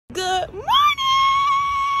Good morning.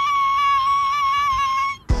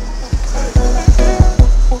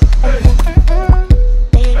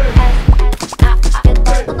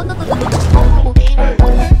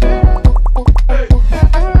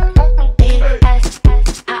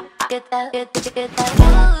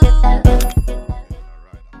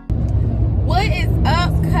 What is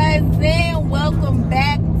up, cousin? Welcome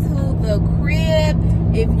back to the crib.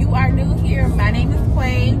 If you are new here, my name is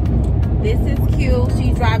Quay. This is Q.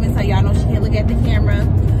 She's driving, so y'all know she can't look at the camera.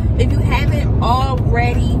 If you haven't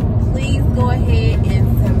already, please go ahead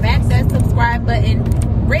and smack that subscribe button,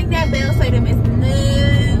 ring that bell so you don't miss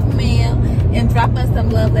no mail, and drop us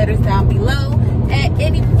some love letters down below. At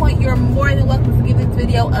any point, you're more than welcome to give this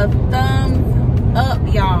video a thumbs up,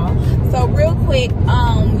 y'all. So real quick,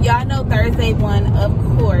 y'all know Thursday one, of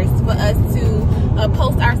course, for us to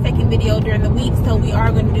post our second video during the week. So we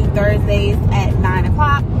are going to do Thursdays at 9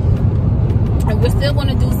 o'clock. And we're still going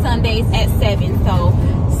to do Sundays at 7. So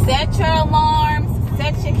set your alarms,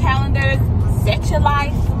 set your calendars, set your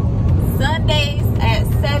life. Sundays at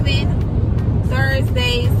 7,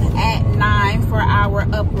 Thursdays at 9 for our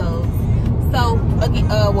uploads. So again,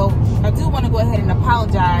 well, I do want to go ahead and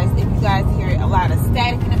apologize if you guys hear a lot of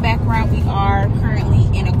static in the background. We are currently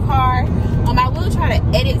in a car. I will try to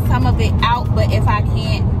edit some of it out, but if I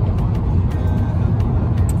can't,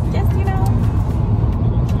 just, you know,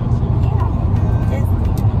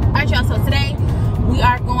 alright, y'all, so today we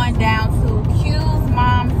are going down to Q's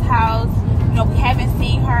mom's house. You know, we haven't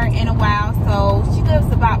seen her in a while, so she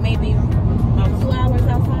lives about maybe 2 hours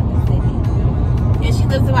outside the city. And she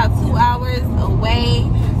lives about 2 hours away.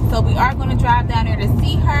 So we are going to drive down there to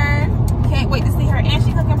see her. Can't wait to see her. And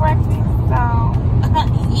she's cooking breakfast. So,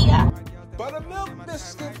 yeah. Buttermilk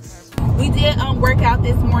biscuits. We did work out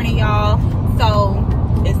this morning, y'all. So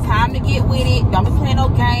it's time to get with it. Don't be playing no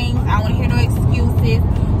games. I don't want to hear no excuses.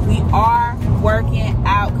 We are working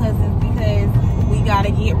out, cousins, because we got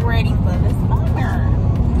to get ready for the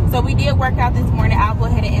summer. So we did work out this morning. I'll go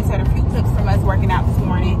ahead and insert a few clips from us working out this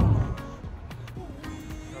morning.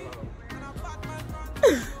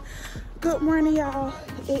 Good morning, y'all.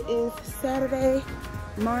 It is Saturday,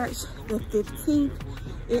 March the 15th.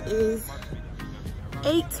 It is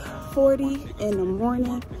 8:40 in the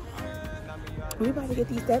morning. We're about to get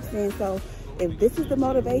these steps in. So if this is the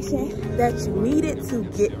motivation that you needed to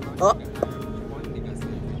get up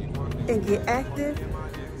and get active,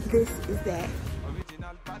 this is that.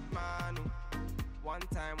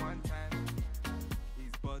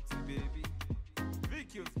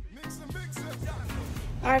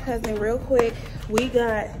 All right, cousin, real quick, we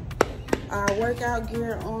got our workout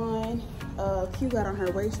gear on. Q got on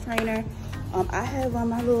her waist trainer. I have on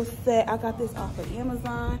my little set. I got this off of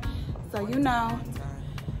Amazon. So you know,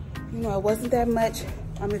 it wasn't that much.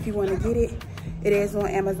 If you want to get it, it is on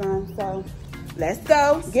Amazon. So let's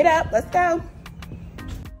go. Get up. Let's go.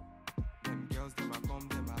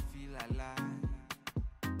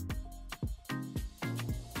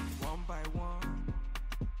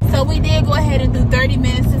 So we did go ahead and do 30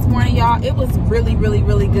 minutes this morning, y'all. It was really, really,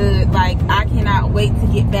 really good. Like, I cannot wait to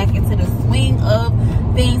get back into the swing of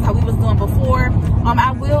things how we was doing before.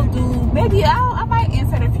 I will do, maybe I might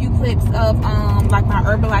insert a few clips of like my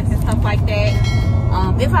Herbalife and stuff like that.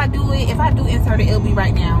 If I do insert it, it'll be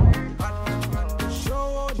right now.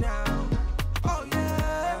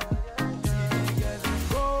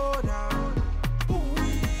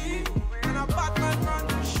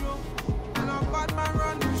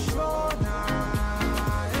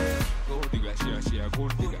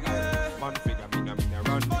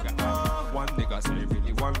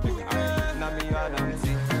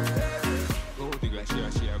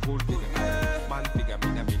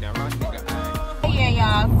 Yeah,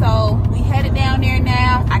 y'all, so we headed down there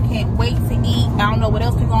now. I can't wait to eat. I don't know what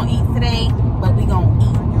else we're gonna eat today, but we gonna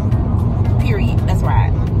eat, period. That's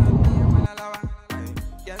right.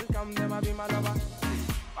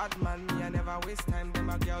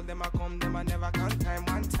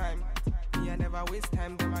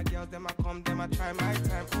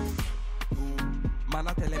 Ooh.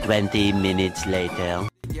 20 minutes later.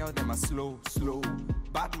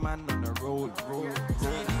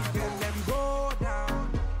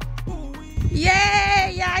 Yeah,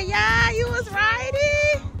 you was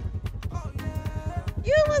riding.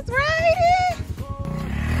 You was riding.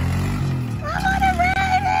 I wanna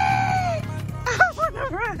ride it. I wanna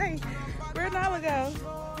ride. Where'd Nala go?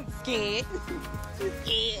 Scared.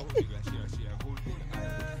 Scared.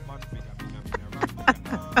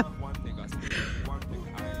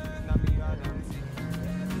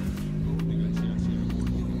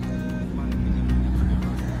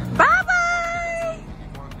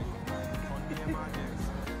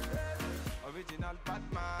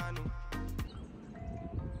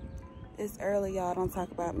 It's early, y'all. Don't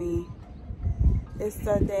talk about me. It's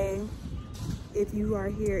Sunday. If you are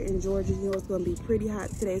here in Georgia, you know it's gonna be pretty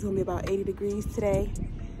hot today. It's gonna be about 80 degrees today.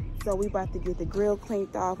 So we about to get the grill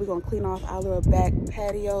cleaned off. We're gonna clean off our little back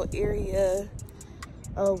patio area.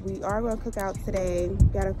 We are gonna cook out today.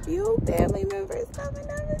 Got a few family members coming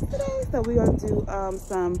over today. So we're gonna do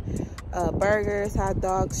some burgers, hot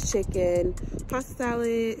dogs, chicken, pasta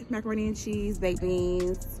salad, macaroni and cheese, baked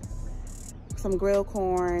beans, some grilled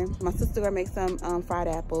corn. My sister gonna make some fried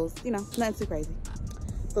apples. You know, nothing too crazy.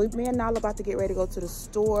 So me and Nala about to get ready to go to the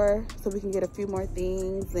store so we can get a few more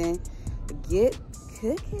things and get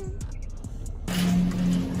cooking.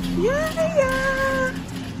 Yeah.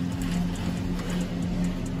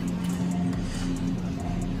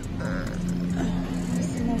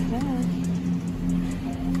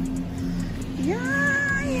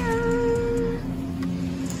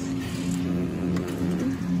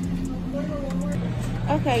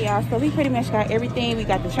 Okay, y'all, so we pretty much got everything. We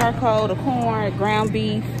got the charcoal, the corn, ground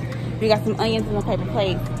beef. We got some onions in the paper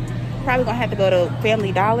plate. Probably gonna have to go to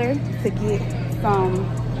Family Dollar to get some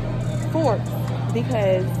forks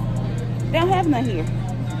because they don't have none here.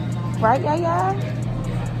 Right, y'all?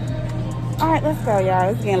 All right, let's go, y'all.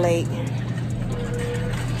 It's getting late.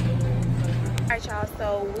 All right, y'all,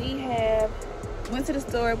 so we went to the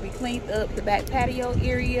store. We cleaned up the back patio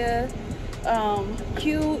area.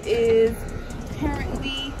 Q is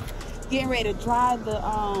currently getting ready to dry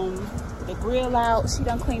the grill out. She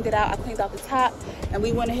done cleaned it out. I cleaned off the top, and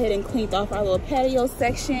we went ahead and cleaned off our little patio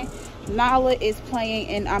section. Nala is playing,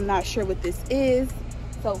 and I'm not sure what this is.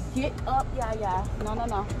 So get up, yeah. No.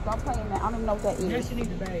 Don't play in that. I don't even know what that is. Yes, you need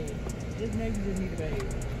the bag. This maybe you just need the bag.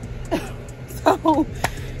 So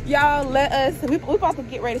y'all, we about to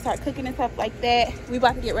get ready to start cooking and stuff like that. We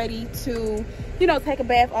about to get ready to, you know, take a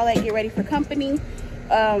bath, all that, get ready for company.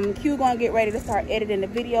 Q gonna get ready to start editing the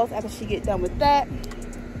videos after she get done with that.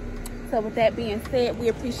 So with that being said, we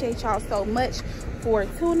appreciate y'all so much for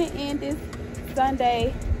tuning in this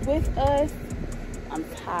Sunday with us. I'm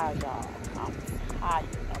tired, y'all. I'm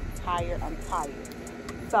tired.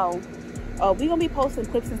 So we're gonna be posting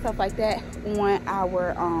clips and stuff like that on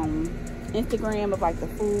our Instagram of like the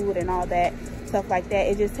food and all that stuff like that.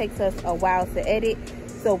 It just takes us a while to edit,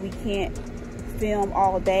 so we can't film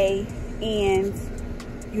all day and,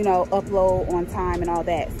 you know, upload on time and all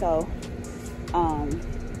that. So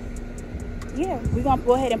yeah, we're gonna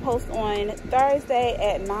go ahead and post on Thursday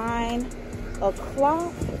at 9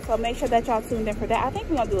 o'clock. So make sure that y'all tuned in for that. I think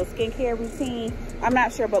we're gonna do a skincare routine. I'm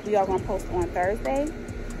not sure, but we are gonna post on Thursday.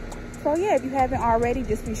 So yeah, if you haven't already,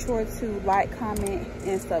 just be sure to like, comment,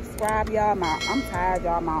 and subscribe, y'all. I'm tired,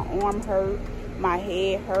 y'all. My arm hurt, my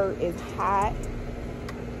head hurt, it's hot.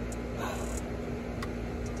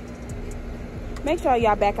 Make sure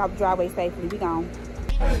y'all back out the driveway safely. We gone.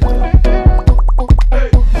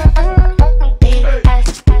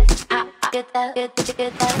 Get that.